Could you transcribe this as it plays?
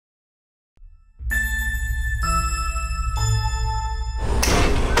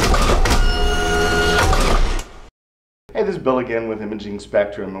is Bill again with Imaging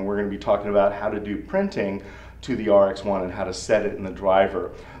Spectrum, and we're going to be talking about how to do printing to the RX1 and how to set it in the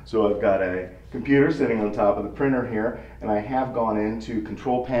driver. So I've got a computer sitting on top of the printer here, and I have gone into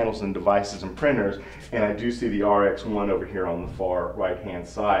control panels and devices and printers, and I do see the RX1 over here on the far right hand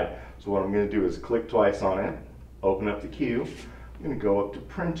side. So what I'm going to do is click twice on it, open up the queue. I'm going to go up to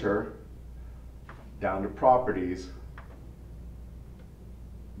Printer, down to Properties,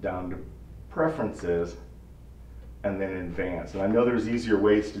 down to Preferences, and then Advanced. And I know there's easier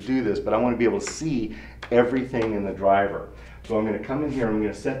ways to do this, but I want to be able to see everything in the driver. So I'm going to come in here, I'm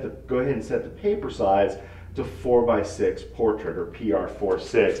going to go ahead and set the paper size to 4x6 portrait, or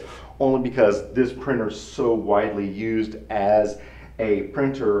PR46, only because this printer is so widely used as a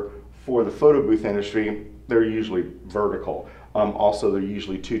printer for the photo booth industry. They're usually vertical. Also, they're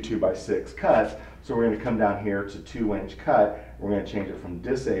usually two 2x6 cuts. So we're going to come down here to 2-inch cut. We're going to change it from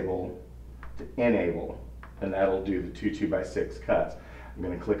disable to enable, and that'll do the two 2x6 cuts. I'm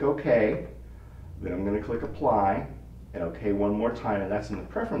going to click OK, then I'm going to click Apply, and OK one more time, and that's in the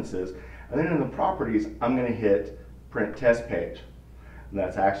Preferences. And then in the Properties, I'm going to hit Print Test Page. And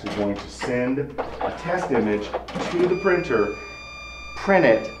that's actually going to send a test image to the printer, print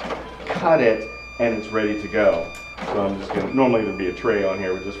it, cut it, and it's ready to go. So I'm just going to, normally there'd be a tray on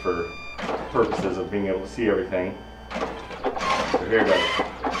here, but just for purposes of being able to see everything. So here it goes.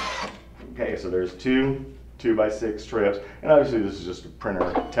 Okay, so there's two 2x6 strips, and obviously this is just a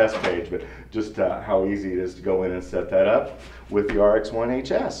printer test page, but just how easy it is to go in and set that up with the RX1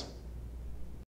 HS.